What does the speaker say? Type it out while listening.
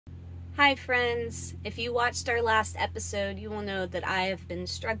Hi friends, if you watched our last episode, you will know that I have been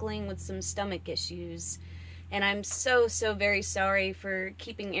struggling with some stomach issues, and I'm so very sorry for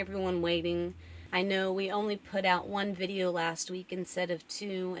keeping everyone waiting. I know we only put out one video last week instead of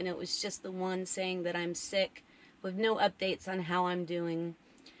two, and it was just the one saying that I'm sick with no updates on how I'm doing.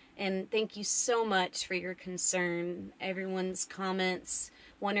 And thank you so much for your concern. Everyone's comments,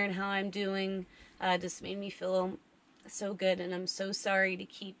 wondering how I'm doing, just made me feel so good, and I'm so sorry to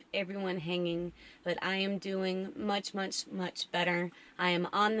keep everyone hanging, but I am doing much better. I am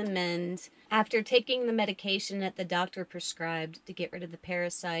on the mend. After taking the medication that the doctor prescribed to get rid of the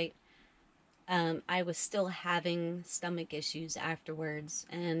parasite, I was still having stomach issues afterwards,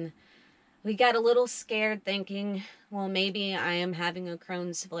 and we got a little scared thinking, well, maybe I am having a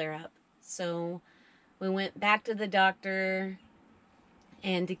Crohn's flare-up. So we went back to the doctor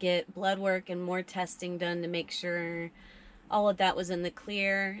and to get blood work and more testing done to make sure all of that was in the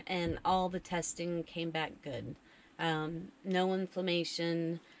clear, and all the testing came back good. No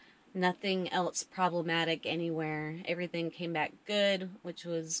inflammation, nothing else problematic anywhere. Everything came back good, which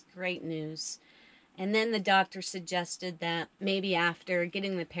was great news. And then the doctor suggested that maybe after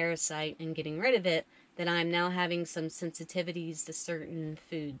getting the parasite and getting rid of it, that I'm now having some sensitivities to certain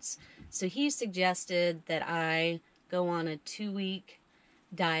foods. So he suggested that I go on a 2-week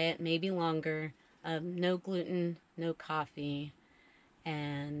diet, maybe longer, of no gluten, no coffee,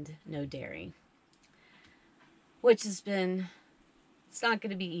 and no dairy. Which has been, it's not going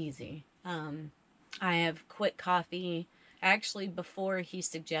to be easy. I have quit coffee actually before he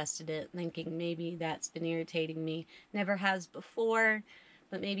suggested it, thinking maybe that's been irritating me. Never has before,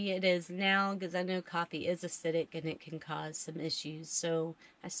 but maybe it is now, because I know coffee is acidic and it can cause some issues. So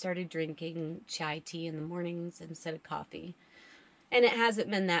I started drinking chai tea in the mornings instead of coffee. And it hasn't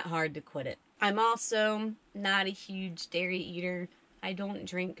been that hard to quit it. I'm also not a huge dairy eater. I don't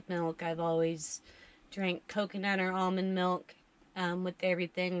drink milk. I've always drank coconut or almond milk with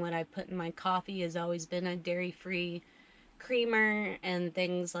everything. What I put in my coffee has always been a dairy-free creamer and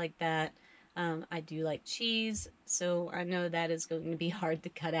things like that. I do like cheese, so I know that is going to be hard to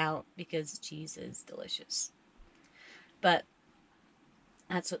cut out because cheese is delicious. But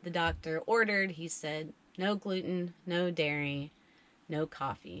that's what the doctor ordered. He said no gluten, no dairy, no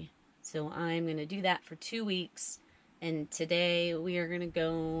coffee. So I'm going to do that for 2 weeks. And today we are going to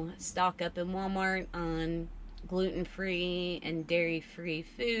go stock up in Walmart on gluten-free and dairy-free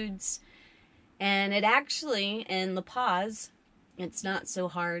foods. And it actually, in La Paz, it's not so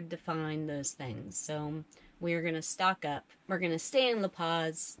hard to find those things. So we're going to stock up. We're going to stay in La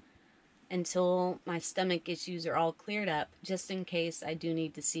Paz until my stomach issues are all cleared up, just in case I do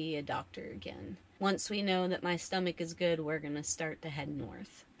need to see a doctor again. Once we know that my stomach is good, we're going to start to head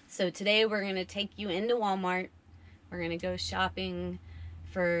north. So today we're going to take you into Walmart. We're going to go shopping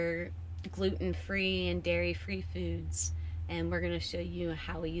for gluten-free and dairy-free foods. And we're going to show you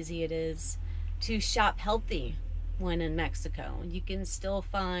how easy it is to shop healthy when in Mexico. You can still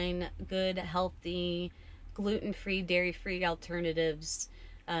find good, healthy, gluten-free, dairy-free alternatives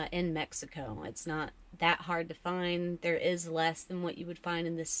in Mexico. It's not that hard to find. There is less than what you would find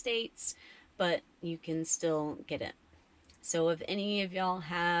in the States, but you can still get it. So if any of y'all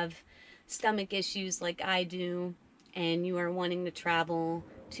have stomach issues like I do, and you are wanting to travel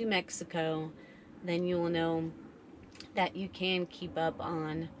to Mexico, then you will know that you can keep up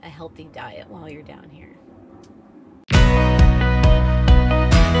on a healthy diet while you're down here.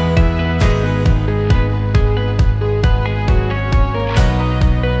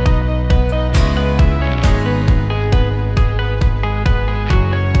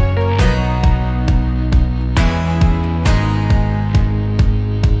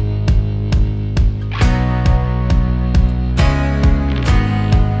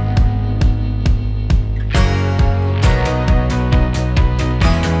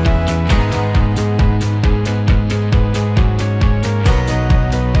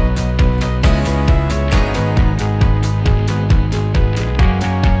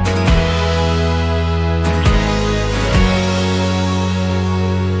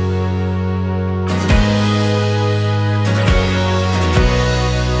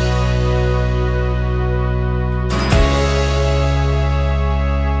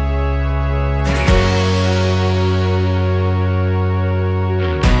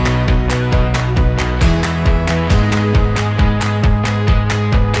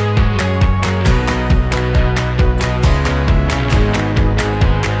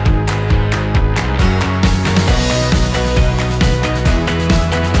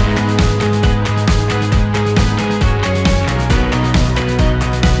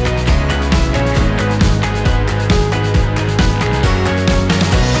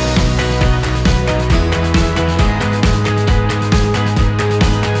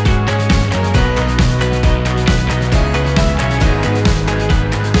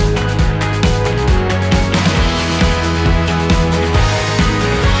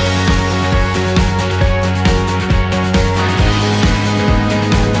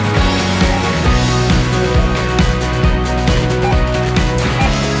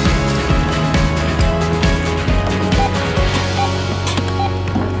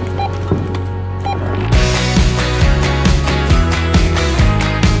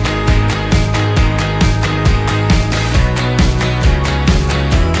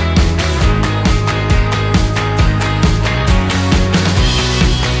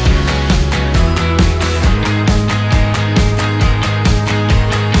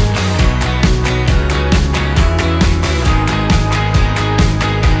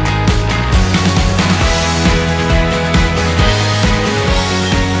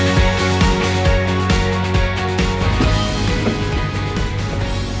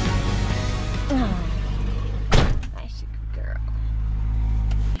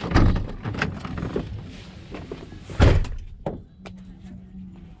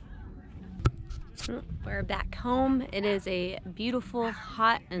 We're back home. It is a beautiful,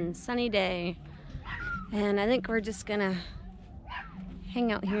 hot, and sunny day. And I think we're just gonna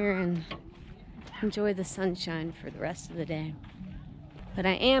hang out here and enjoy the sunshine for the rest of the day. But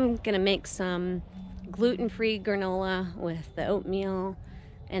I am gonna make some gluten-free granola with the oatmeal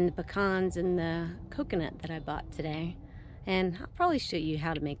and the pecans and the coconut that I bought today. And I'll probably show you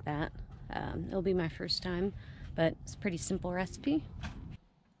how to make that. It'll be my first time, but it's a pretty simple recipe.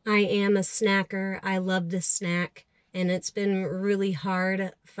 I am a snacker. I love this snack, and it's been really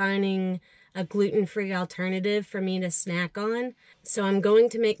hard finding a gluten-free alternative for me to snack on. So I'm going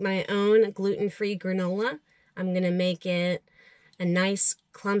to make my own gluten-free granola. I'm going to make it a nice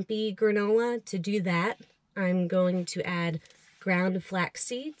clumpy granola. To do that, I'm going to add ground flax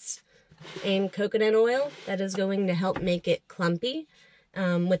seeds and coconut oil. That is going to help make it clumpy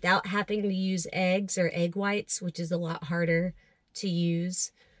without having to use eggs or egg whites, which is a lot harder to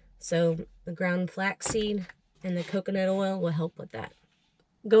use. So the ground flaxseed and the coconut oil will help with that.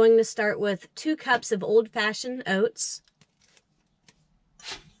 Going to start with 2 cups of old-fashioned oats,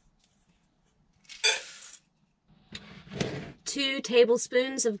 2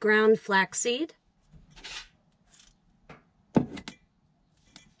 tablespoons of ground flaxseed,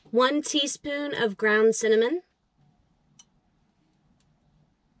 1 teaspoon of ground cinnamon,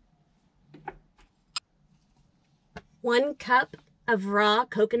 1 cup of raw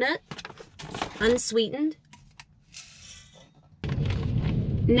coconut, unsweetened.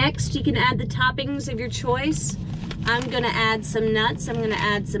 Next, you can add the toppings of your choice. I'm gonna add some nuts. I'm gonna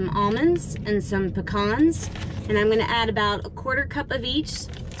add some almonds and some pecans, and I'm gonna add about 1/4 cup of each,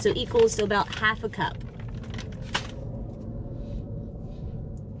 so equals to about 1/2 cup.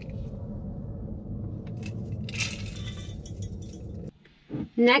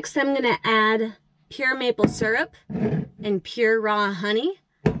 Next, I'm gonna add pure maple syrup and pure raw honey,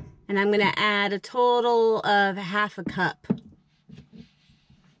 and I'm gonna add a total of 1/2 cup.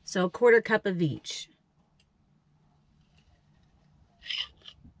 So 1/4 cup of each.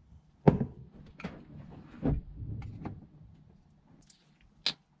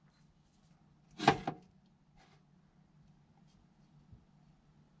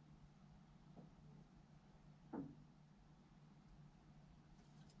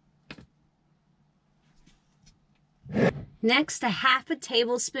 Next, 1/2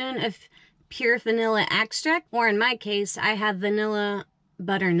 tablespoon of pure vanilla extract, or in my case, I have vanilla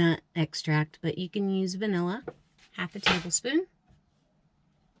butternut extract, but you can use vanilla. 1/2 tablespoon.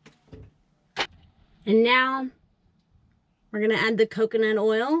 And now we're gonna add the coconut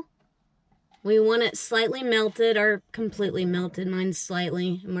oil. We want it slightly melted or completely melted, mine's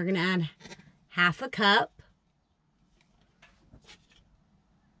slightly, and we're gonna add 1/2 cup.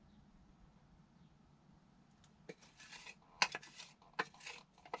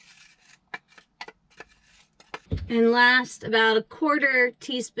 And last, about 1/4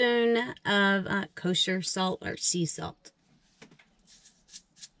 teaspoon of kosher salt or sea salt.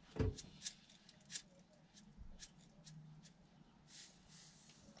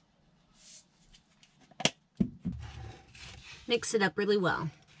 Mix it up really well.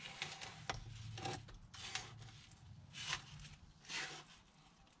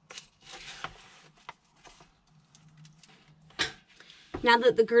 Now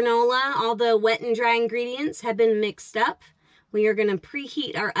that the granola, all the wet and dry ingredients have been mixed up, we are going to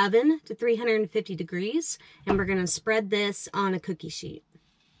preheat our oven to 350 degrees, and we're going to spread this on a cookie sheet.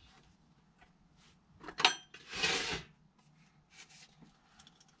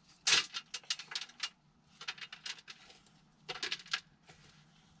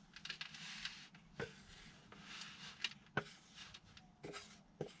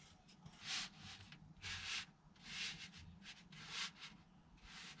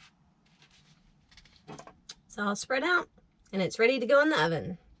 It's all spread out, and it's ready to go in the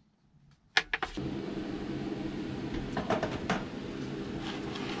oven.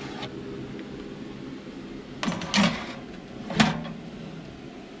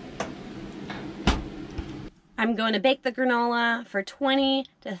 I'm going to bake the granola for 20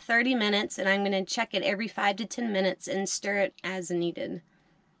 to 30 minutes, and I'm going to check it every 5 to 10 minutes and stir it as needed.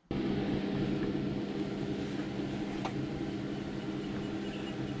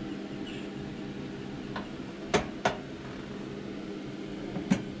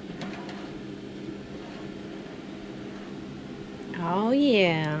 Oh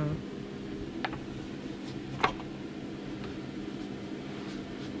yeah.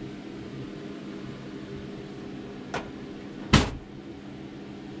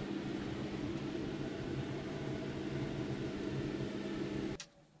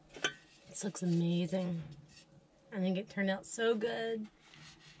 This looks amazing. I think it turned out so good.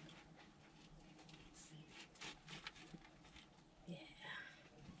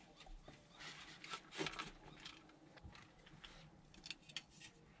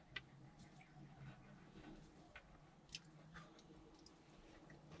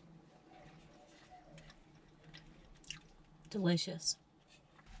 delicious.